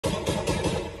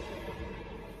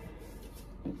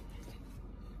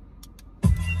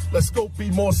Let's go,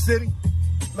 B-More City.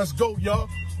 Let's go, y'all.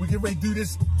 We get ready to do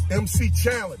this MC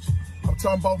challenge. I'm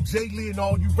talking about Jay Lee and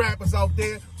all you rappers out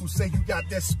there who say you got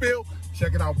that spill.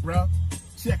 Check it out, bruh.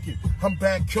 Check it. I'm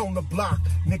back on the block.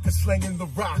 Nigga slinging the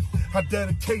rock. I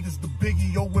dedicate this to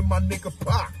Biggie, yo, with my nigga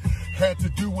Pac. Had to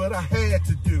do what I had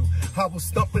to do. I was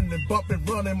stumping and bumping,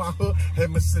 running my hood,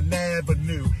 Emerson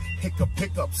Avenue. Hiccup,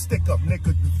 pickup, stick up, nigga,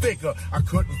 you figure I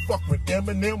couldn't fuck with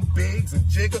Eminem, Biggs, and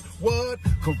Jigga. What?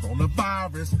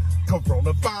 Coronavirus,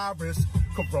 coronavirus,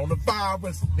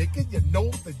 coronavirus. Nigga, you know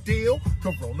the deal.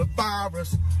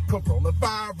 Coronavirus,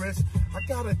 coronavirus. I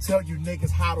gotta tell you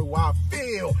niggas, how do I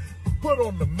feel? Put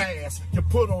on the mask, you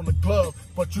put on the glove,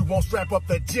 but you won't strap up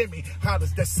that Jimmy. How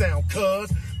does that sound,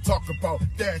 cuz? Talk about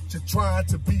that you're trying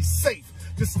to be safe.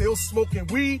 You're still smoking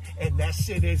weed, and that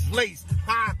shit is laced.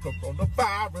 Hi,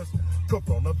 coronavirus,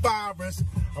 coronavirus.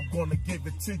 I'm gonna give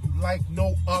it to you like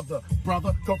no other,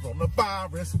 brother.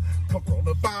 Coronavirus,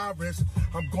 coronavirus.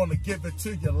 I'm gonna give it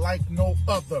to you like no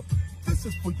other. This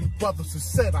is for you brothers who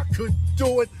said I couldn't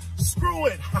do it. Screw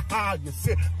it, haha, you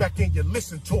sit back and you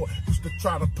listen to it. Used to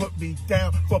try to put me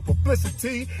down for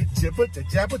publicity. Jibber,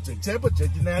 jabber, jabber,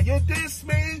 now you diss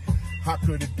me. How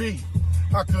could it be?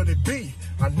 How could it be?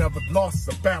 I never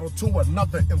lost a battle to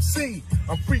another MC.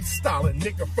 I'm freestyling,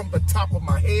 nigga, from the top of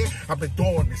my head. I've been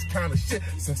doing this kind of shit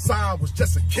since I was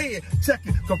just a kid. Check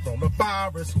it,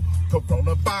 coronavirus,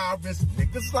 coronavirus.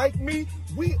 Niggas like me,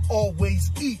 we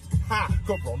always eat. Ha,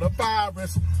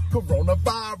 coronavirus,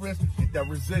 coronavirus. Get that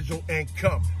residual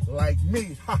income like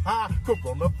me. Ha ha,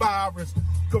 coronavirus,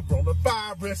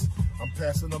 coronavirus. I'm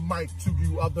passing the mic to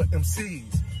you other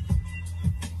MCs.